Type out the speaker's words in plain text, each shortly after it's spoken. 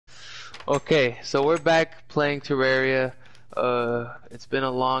Okay, so we're back playing Terraria. It's been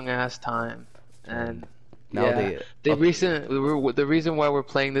a long ass time, and Now yeah, the reason why we're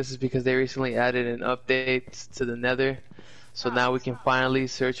playing this is because they recently added an update to the Nether, so now we can finally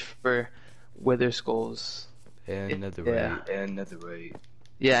search for Wither Skulls. and Netherite.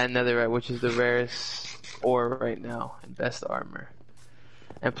 Yeah, and Netherite, which is the rarest ore right now and best armor.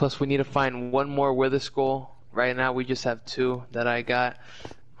 And plus, we need to find one more Wither Skull. Right now, we just have 2 that I got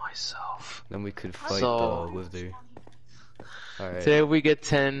myself. Then we could fight So- the Wither. Alright. Today, if we get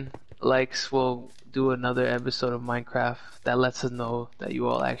 10 likes, we'll do another episode of Minecraft that lets us know that you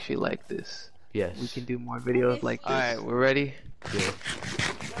all actually like this. Yes. We can do more videos like this. Alright, we're ready? Yeah.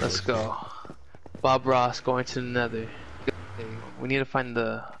 Let's go. Bob Ross going to the Nether. Okay, we need to find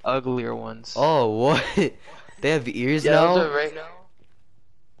the uglier ones. Oh, what? They have ears yeah, now? those are right now.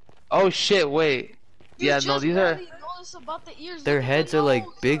 Oh shit, wait. You Yeah, just no, these are... barely noticed about the ears. Their Look at heads the are like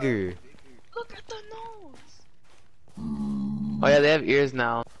nose. bigger. Look at the nose. Oh yeah, they have ears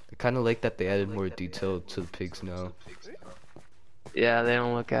now. I kind of like that they added more detail to the pigs now. Yeah, they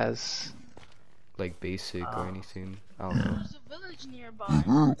don't look as... Like basic or anything. I don't know. There's a village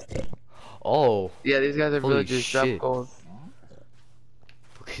nearby. Oh, Yeah, these guys are Holy villagers. Drop shit. gold.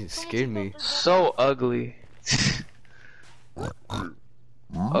 fucking scared me. So ugly.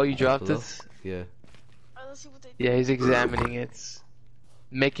 Oh, you dropped Hello? it? Yeah. Alright, let's see what they do. Yeah, he's examining it.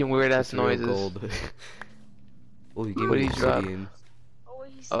 Making weird ass It's real noises. gold. Oh, you gave What me did he drop? obsidian. Oh,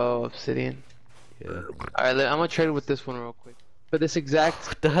 wait, he's Oh, obsidian. Yeah. Alright, I'm gonna trade with this one real quick. For this exact...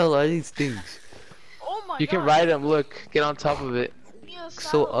 What the hell are these things? Oh my You god. can ride him, look. Get on top of it. Give me a So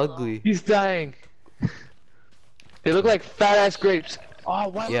saddle, though. ugly. He's dying. They look like fat ass grapes. Oh,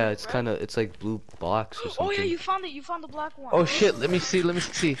 what? Yeah, it's kind of, it's like blue box or something. Oh yeah, you found it. You found the black one. Oh shit, let me see, let me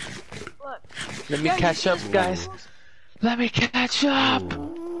see. Look. Let me Yeah, you catch see up, this guys. one? Let me catch up!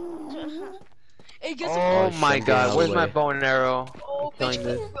 Ooh. It gets Oh shit, my I'm getting out god, of where's the my way. bow and arrow? Oh, killing bitch.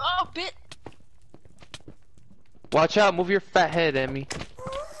 this. Oh, bit. Watch out, move your fat head, Emmy.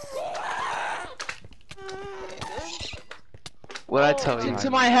 What'd I tell you? Oh. To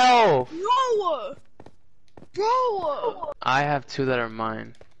my health! Bro! Bro! I have 2 that are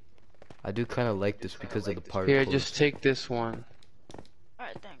mine. I do kind of like this because of the particles. Here, just take this one.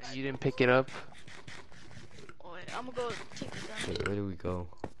 Alright, thanks. You didn't pick it up? Oh, wait, I'm gonna go take it down. Wait, where do we go?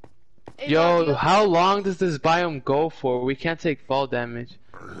 Hey, Yo, dog, how long does this biome go for? We can't take fall damage.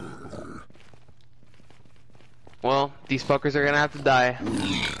 Well, these fuckers are gonna have to die.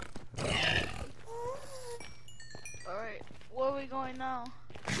 Alright, where are we going now?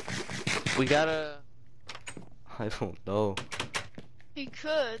 We gotta... I don't know. He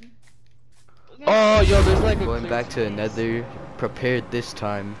could. Oh, yo, there's like a Going clear- back to another, prepared this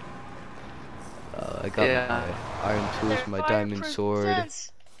time. I got Yeah. my iron tools, my diamond sword.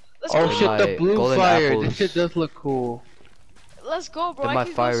 Let's Oh go. shit, the my blue golden fire. apples. This shit does look cool. Let's go, bro. And I my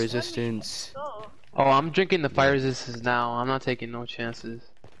could go fire swimming. resistance. Go. Oh, I'm drinking the fire resistance now. I'm not taking no chances.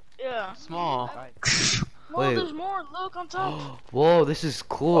 Yeah. Small. No, Wait. there's more. Look on top. Whoa, this is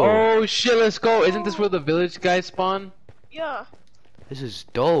cool. Oh shit, let's go. Isn't this where the village guys spawn? Yeah. This is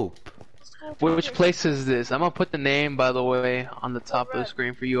dope. Let's go up Which here. place is this? I'm gonna put the name, by the way, on the top of the Alright.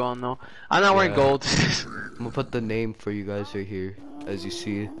 screen for you all know. I'm not wearing Yeah. gold. I'm gonna put the name for you guys right here. As you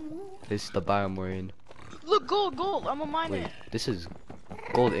see, this is the biome we're in. Look, gold, gold. I'm gonna mine Wait, it. this is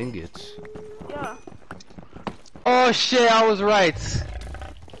gold ingots. Yeah. Oh shit, I was right.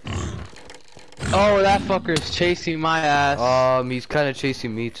 Oh, that fucker's chasing my ass. He's kind of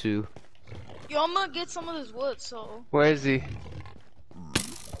chasing me too. Yo, I'm gonna get some of this wood, so. Where is he?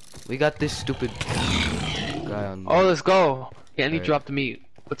 We got this stupid guy on. Oh, let's go. Yeah, and he Alright. dropped meat.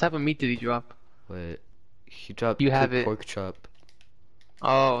 What type of meat did he drop? Wait, he dropped You have cooked it. pork chop.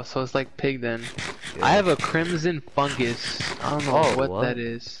 Oh, so it's like pig then. Yeah. I have a crimson fungus. I don't know Oh, what what? that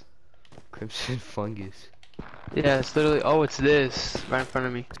is. Crimson fungus. Yeah, it's literally. Oh, it's this right in front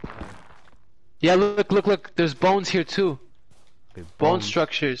of me. Yeah, look, look, look. There's bones here too. Wait, Bone bones.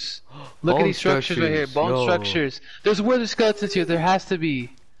 structures. Look at Bone these structures right here. structures, Bone yo. structures. There's wither skeletons here. There has to be.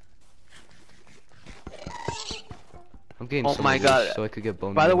 I'm getting Oh some my of this God. so I could get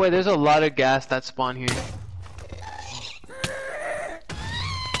bone. By the meal. way, there's a lot of gas that spawn here.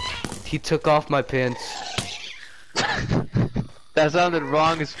 He took off my pants. That sounded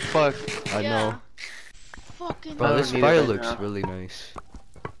wrong as fuck. I Yeah. know. Fucking. I Bro, don't this need it fire right looks now. really nice.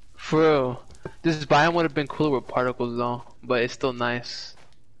 For real. This biome would have been cooler with particles though, but it's still nice.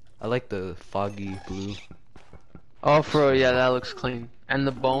 I like the foggy blue. Oh, for real, yeah, that looks clean. And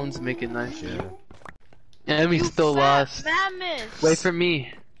the bones make it nice. Yeah. Enemy's You still fat lost. Mammoth. Wait for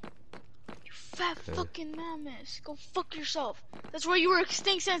me. You fat fucking mammoths. Go fuck yourself. That's why you were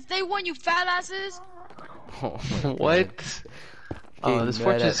extinct since day one, you fat asses. Oh my God. What? Oh, Getting this mad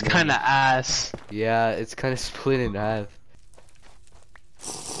fortress at is kind of me. ass. Yeah, it's kind of split in half.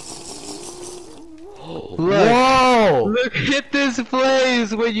 Look. Whoa! Look at this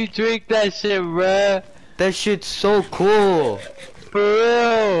place when you drink that shit, bruh. That shit's so cool. For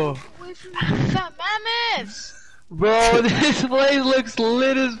real. Away from you fat mammoths. Bro, this place looks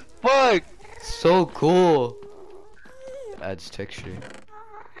lit as fuck. So cool. Adds texture.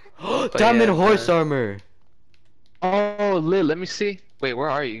 But Diamond yeah, horse man. armor. Oh, lit. Let me see. Wait, where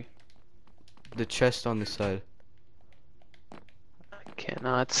are you? The chest on the side. I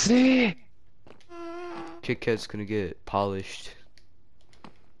cannot see. Kit Kat's gonna get polished.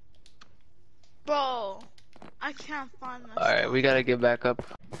 Bro, I can't find this. Alright, we gotta get back up.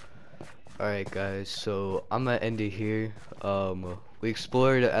 Alright guys, so I'm gonna end it here. We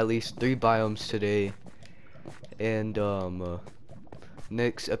explored at least 3 biomes today. And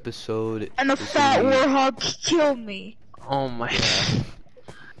next episode And a is fat gonna be- warhog killed me. Oh my god.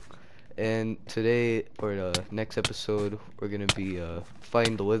 And today, or the next episode, we're gonna be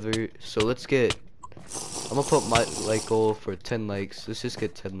fighting the wither. So let's get, I'm gonna put my like goal for 10 likes. Let's just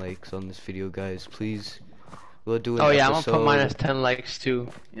get 10 likes on this video, guys, please. We'll do an Oh yeah, I'm episode gonna put minus 10 likes too.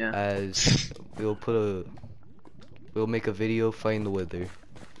 Yeah. as we'll make a video fighting the wither.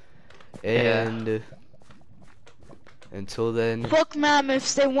 And until then, Fuck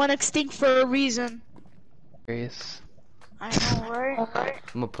mammoths, they went extinct for a reason. Serious. I know, right?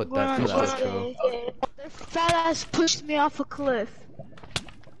 I'm gonna put We're that on for the Tuesday. outro. Their fat ass pushed me off a cliff.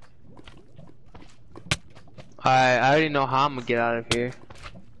 I already know how I'm gonna get out of here.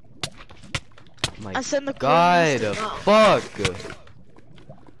 My I sent the God, coordinates to- fuck!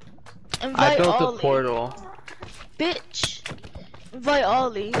 I Invite built Ollie. a portal. Bitch. Invite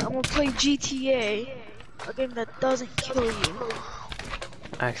Ollie. I'm gonna play GTA. A game that doesn't kill you.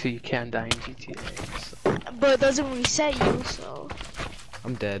 Actually, you can die in GTA. So. But it doesn't reset you, so.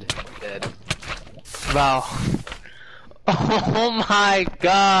 I'm dead. Wow. Oh my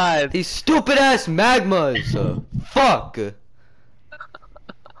god. These stupid ass magmas! Fuck!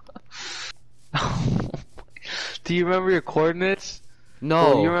 Do you remember your coordinates?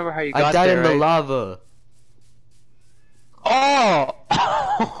 No, Oh, you remember how you I got died there, in the right? lava. Oh!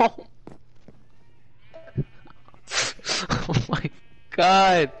 Oh my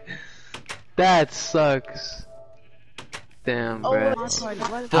god. That sucks. Damn, Oh, bruh. that's hard.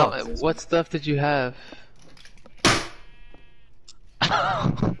 Why the Fuck. fuck is this? What stuff did you have?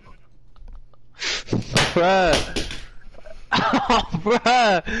 Bruh. Oh, bruh.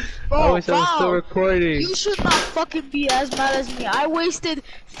 I Bro, wish I was still wow. recording. You should not fucking be as mad as me. I wasted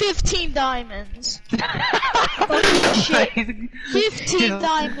 15 diamonds. Fucking shit. 15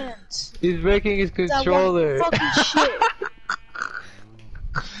 diamonds. He's breaking his That one controller. fucking shit.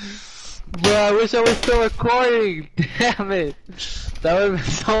 Bro, I wish I was still recording. Damn it. That would have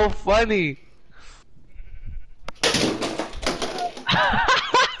been so funny.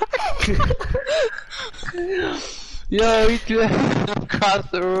 Yo, he threw that across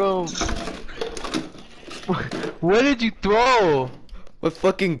the room. What did you throw? What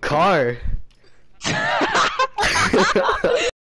fucking car?